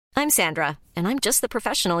I'm Sandra, and I'm just the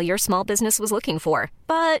professional your small business was looking for.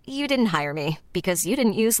 But you didn't hire me because you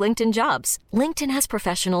didn't use LinkedIn Jobs. LinkedIn has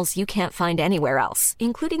professionals you can't find anywhere else,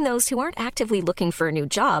 including those who aren't actively looking for a new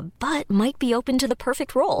job, but might be open to the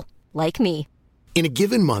perfect role, like me. In a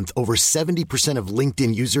given month, over 70% of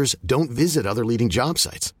LinkedIn users don't visit other leading job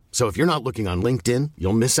sites. So if you're not looking on LinkedIn,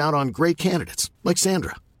 you'll miss out on great candidates like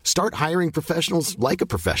Sandra. Start hiring professionals like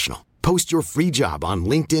a professional. Post your free job on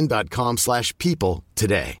linkedin.com/people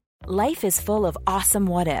today. Life is full of awesome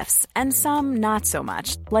what-ifs, and some not so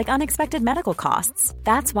much, like unexpected medical costs.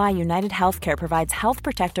 That's why United Healthcare provides Health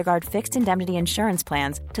Protector Guard fixed indemnity insurance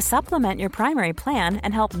plans to supplement your primary plan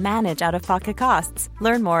and help manage out-of-pocket costs.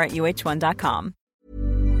 Learn more at uh1.com.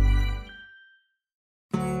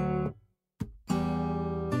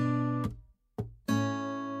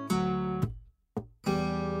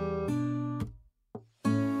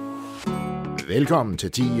 Velkommen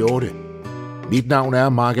til 10-8. Mit navn er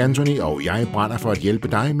Mark Anthony, og jeg brænder for at hjælpe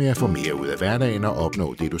dig med at få mere ud af hverdagen og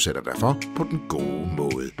opnå det, du sætter dig for på den gode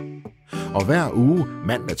måde. Og hver uge,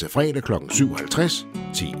 mandag til fredag kl. 7.50,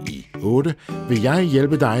 10-8, vil jeg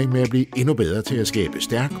hjælpe dig med at blive endnu bedre til at skabe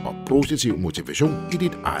stærk og positiv motivation i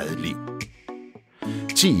dit eget liv.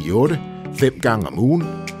 10-8, 5 gange om ugen,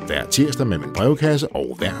 hver tirsdag med min brevkasse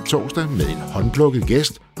og hver torsdag med en håndplukket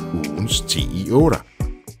gæst, ugens 10-8.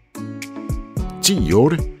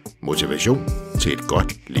 10-8. Motivation til et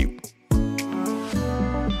godt liv.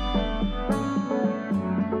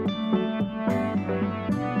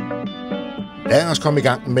 Lad os komme i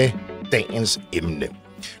gang med dagens emne.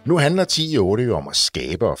 Nu handler 10-8 jo om at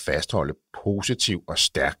skabe og fastholde positiv og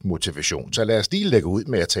stærk motivation. Så lad os lige lægge ud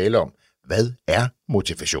med at tale om, hvad er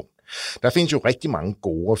motivation? Der findes jo rigtig mange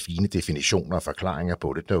gode og fine definitioner og forklaringer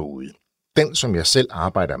på det derude. Den, som jeg selv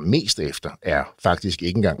arbejder mest efter, er faktisk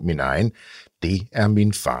ikke engang min egen. Det er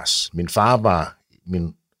min fars. Min far var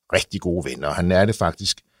min rigtig gode ven, og han er det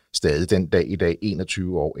faktisk stadig den dag i dag,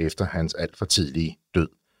 21 år efter hans alt for tidlige død.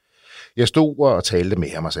 Jeg stod og talte med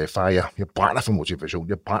ham og sagde, far, jeg brænder for motivation.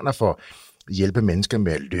 Jeg brænder for at hjælpe mennesker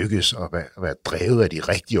med at lykkes og være drevet af de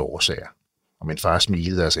rigtige årsager. Og min far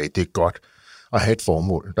smilede og sagde, det er godt at have et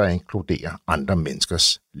formål, der inkluderer andre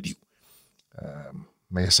menneskers liv.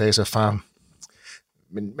 Men jeg sagde så, far,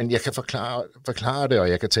 men jeg kan forklare det, og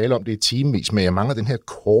jeg kan tale om det i timevis, men jeg mangler den her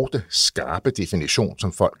korte, skarpe definition,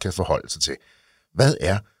 som folk kan forholde sig til. Hvad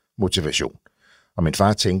er motivation? Og min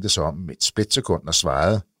far tænkte så om et splitsekund og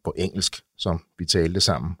svarede på engelsk, som vi talte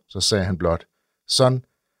sammen. Så sagde han blot, son,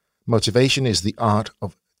 motivation is the art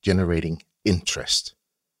of generating interest.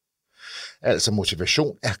 Altså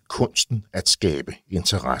motivation er kunsten at skabe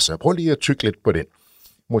interesse. Prøv lige at tygge lidt på den.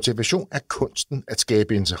 Motivation er kunsten at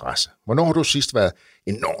skabe interesse. Hvornår har du sidst været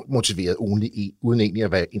enormt motiveret, uden egentlig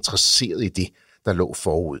at være interesseret i det, der lå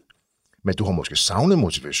forud? Men du har måske savnet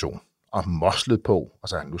motivation og moslet på, og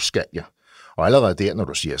så nu skal jeg. Og allerede der, når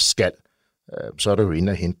du siger skal, så er du jo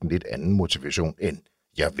inde og hente en lidt anden motivation end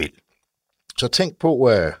jeg vil. Så tænk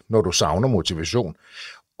på, når du savner motivation,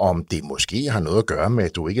 om det måske har noget at gøre med,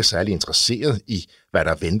 at du ikke er særlig interesseret i, hvad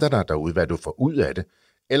der venter dig derude, hvad du får ud af det,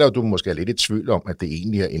 eller du måske er lidt i tvivl om, at det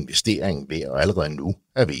egentlig er investeringen ved, og allerede nu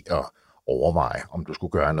er ved at overveje, om du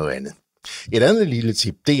skulle gøre noget andet. Et andet lille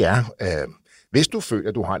tip, det er, hvis du føler,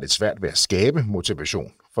 at du har lidt svært ved at skabe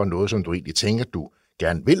motivation for noget, som du egentlig tænker, du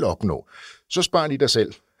gerne vil opnå, så spørg lige dig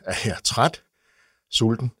selv, er jeg træt,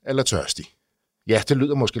 sulten eller tørstig? Ja, det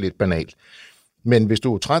lyder måske lidt banalt, men hvis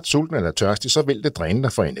du er træt, sulten eller tørstig, så vil det dræne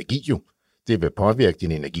dig for energi jo. Det vil påvirke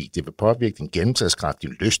din energi, det vil påvirke din gennemslagskraft,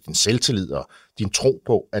 din lyst, din selvtillid og din tro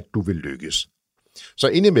på, at du vil lykkes. Så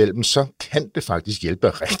indimellem, så kan det faktisk hjælpe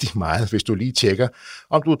rigtig meget, hvis du lige tjekker,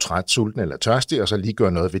 om du er træt, sulten eller tørstig, og så lige gør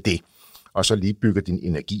noget ved det, og så lige bygger din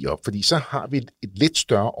energi op, fordi så har vi et lidt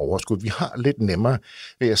større overskud. Vi har lidt nemmere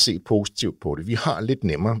ved at se positivt på det. Vi har lidt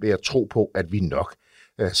nemmere ved at tro på, at vi nok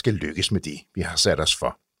skal lykkes med det, vi har sat os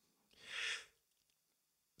for.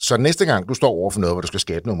 Så næste gang du står over for noget, hvor du skal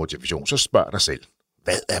skabe noget motivation, så spørg dig selv,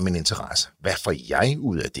 hvad er min interesse? Hvad får jeg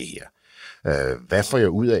ud af det her? Hvad får jeg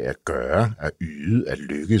ud af at gøre, at yde, at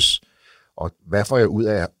lykkes? Og hvad får jeg ud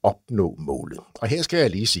af at opnå målet? Og her skal jeg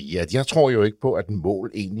lige sige, at jeg tror jo ikke på, at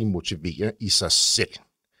mål egentlig motiverer i sig selv.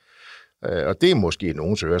 Og det er måske i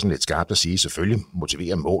nogens ører sådan lidt skarpt at sige, selvfølgelig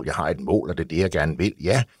motiverer mål. Jeg har et mål, og det er det, jeg gerne vil.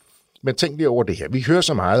 Ja, men tænk lige over det her. Vi hører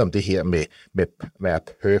så meget om det her med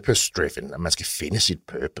purpose-driven, at man skal finde sit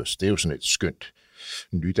purpose. Det er jo sådan et skønt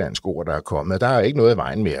nydansk ord, der er kommet. Der er ikke noget i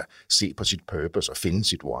vejen med at se på sit purpose og finde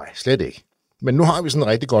sit why. Slet ikke. Men nu har vi sådan et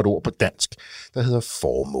rigtig godt ord på dansk, der hedder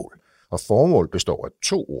formål. Og formål består af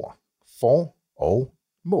 2 ord. For og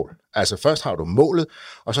mål. Altså først har du målet,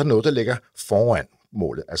 og så noget, der ligger foran.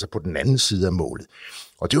 målet, altså på den anden side af målet.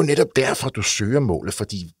 Og det er jo netop derfor, du søger målet,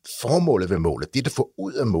 fordi formålet ved målet, det du får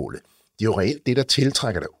ud af målet, det er jo reelt det, der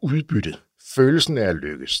tiltrækker dig udbyttet, følelsen af at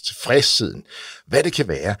lykkes, tilfredsheden, hvad det kan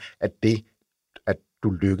være, at det, at du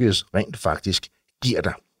lykkes rent faktisk, giver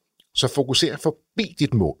dig. Så fokuser forbi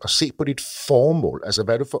dit mål og se på dit formål, altså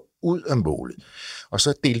hvad du får ud af målet. Og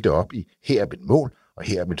så del det op i, her er mit mål, og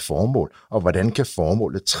her er mit formål, og hvordan kan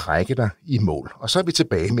formålet trække dig i mål. Og så er vi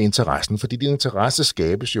tilbage med interessen, fordi din interesse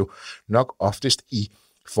skabes jo nok oftest i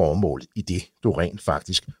formålet, i det du rent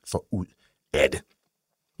faktisk får ud af det.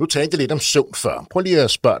 Nu talte jeg lidt om søvn før. Prøv lige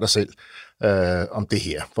at spørge dig selv om det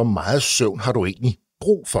her. Hvor meget søvn har du egentlig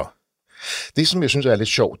brug for? Det, som jeg synes er lidt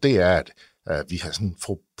sjovt, det er, at vi har sådan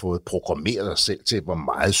fået programmeret os selv til, hvor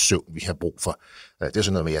meget søvn vi har brug for. Det er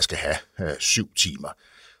sådan noget med, at jeg skal have 7 timer.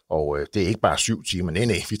 Og det er ikke bare 7 timer.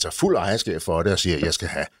 Nej, vi tager fuld ejerskab for det og siger, at jeg skal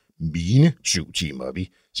have mine 7 timer. Og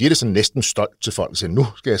vi siger det sådan næsten stolt til folk og siger, nu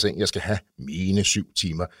skal jeg se, at jeg skal have mine 7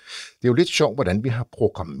 timer. Det er jo lidt sjovt, hvordan vi har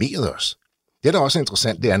programmeret os. Det, der også er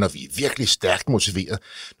interessant, det er, når vi er virkelig stærkt motiveret,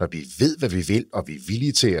 når vi ved, hvad vi vil, og vi er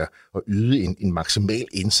villige til at yde en maksimal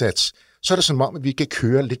indsats, så er det som om, at vi kan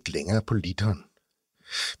køre lidt længere på literen.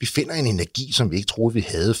 Vi finder en energi, som vi ikke troede, vi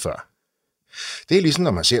havde før. Det er ligesom,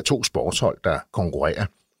 når man ser 2 sportshold, der konkurrerer,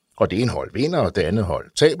 og det ene hold vinder, og det andet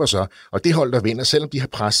hold taber sig, og det hold, der vinder, selvom de har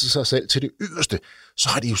presset sig selv til det yderste, så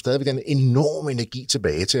har de jo stadigvæk den enorme energi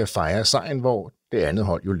tilbage til at fejre sejren, hvor det andet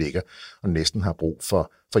hold jo ligger og næsten har brug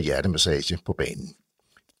for hjertemassage på banen.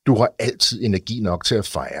 Du har altid energi nok til at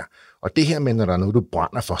fejre, og det her med, når der er noget, du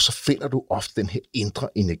brænder for, så finder du ofte den her indre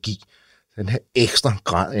energi, den her ekstra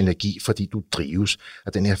grad energi, fordi du drives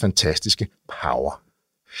af den her fantastiske power.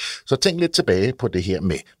 Så tænk lidt tilbage på det her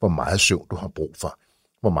med, hvor meget søvn du har brug for.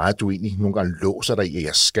 Hvor meget du egentlig nogle gange låser dig i, at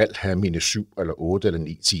jeg skal have mine 7 eller 8 eller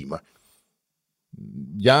 9 timer.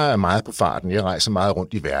 Jeg er meget på farten, jeg rejser meget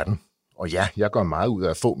rundt i verden, og ja, jeg går meget ud af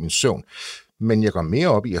at få min søvn, men jeg går mere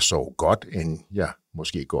op i at sove godt, end jeg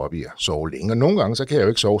måske går op i at sove længe. Og nogle gange, så kan jeg jo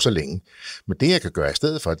ikke sove så længe. Men det, jeg kan gøre i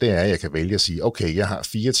stedet for, det er, at jeg kan vælge at sige, okay, jeg har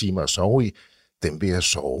 4 timer at sove i, dem vil jeg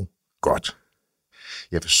sove godt.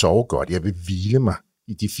 Jeg vil sove godt, jeg vil hvile mig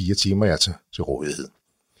i de 4 timer, jeg er til rådighed.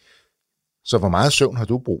 Så hvor meget søvn har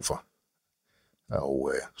du brug for?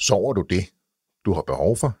 Og sover du det, du har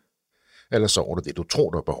behov for? Eller sover du det, du tror,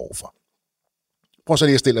 du har behov for? Prøv så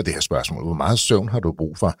lige at stille det her spørgsmål. Hvor meget søvn har du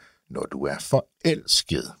brug for, når du er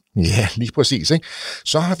forelsket? Ja, lige præcis, ikke?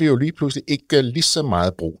 Så har vi jo lige pludselig ikke lige så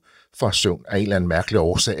meget brug for søvn af en eller anden mærkelig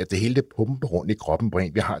årsag, at det hele det pumper rundt i kroppen på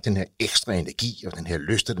en. Vi har den her ekstra energi og den her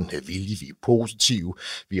lyst og den her vilje. Vi er positive,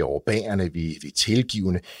 vi er overbærende, vi er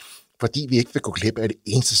tilgivende, fordi vi ikke vil gå glip af det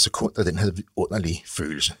eneste sekund af den her vidunderlige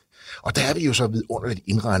følelse. Og der er vi jo så vidunderligt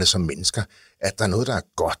indregnet som mennesker, at der er noget, der er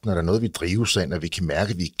godt, når der er noget, vi drives af, når vi kan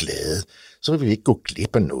mærke, at vi er glade, så vil vi ikke gå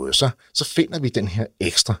glip af noget. Så finder vi den her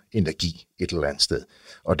ekstra energi et eller andet sted,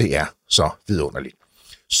 og det er så vidunderligt.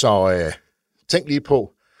 Så tænk lige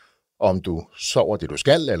på, om du sover det, du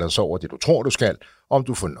skal, eller sover det, du tror, du skal, om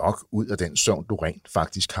du får nok ud af den søvn, du rent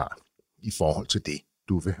faktisk har, i forhold til det,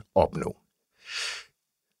 du vil opnå.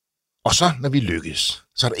 Og så, når vi lykkes,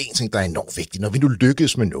 så er der en ting, der er enormt vigtigt. Når vi nu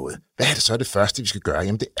lykkes med noget, hvad er det så det første, vi skal gøre?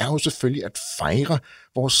 Jamen, det er jo selvfølgelig at fejre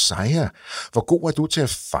vores sejre. Hvor god er du til at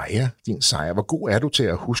fejre din sejr? Hvor god er du til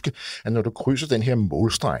at huske, at når du krydser den her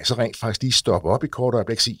målstreg, så rent faktisk lige stoppe op i kort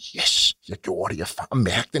øjeblik og sige, yes, jeg gjorde det. Jeg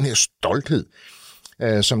mærker den her stolthed,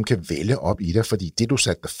 som kan vælge op i dig, fordi det, du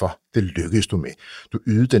satte dig for, det lykkedes du med. Du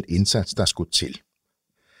ydede den indsats, der skulle til.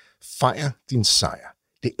 Fejr din sejr.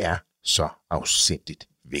 Det er så afsindigt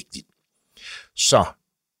vigtigt. Så,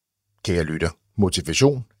 kære lytter,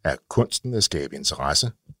 motivation er kunsten at skabe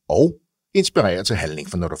interesse og inspirere til handling.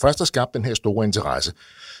 For når du først har skabt den her store interesse,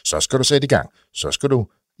 så skal du sætte i gang. Så skal du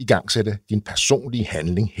i gang sætte din personlige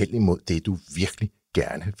handling hen imod det, du virkelig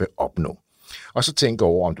gerne vil opnå. Og så tænk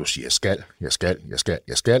over, om du siger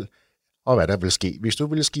jeg skal, og hvad der vil ske, hvis du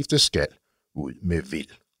vil skifte skal ud med vil.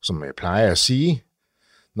 Som jeg plejer at sige,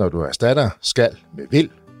 når du erstatter skal med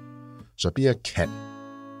vil, så bliver kan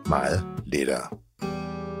meget lettere.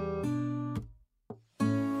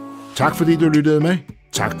 Tak fordi du lyttede med.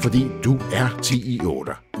 Tak fordi du er 10 i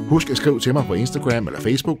 8. Husk at skrive til mig på Instagram eller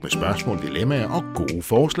Facebook med spørgsmål, dilemmaer og gode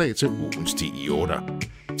forslag til ugens 10 i 8.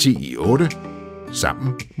 10 i 8.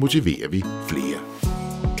 Sammen motiverer vi flere.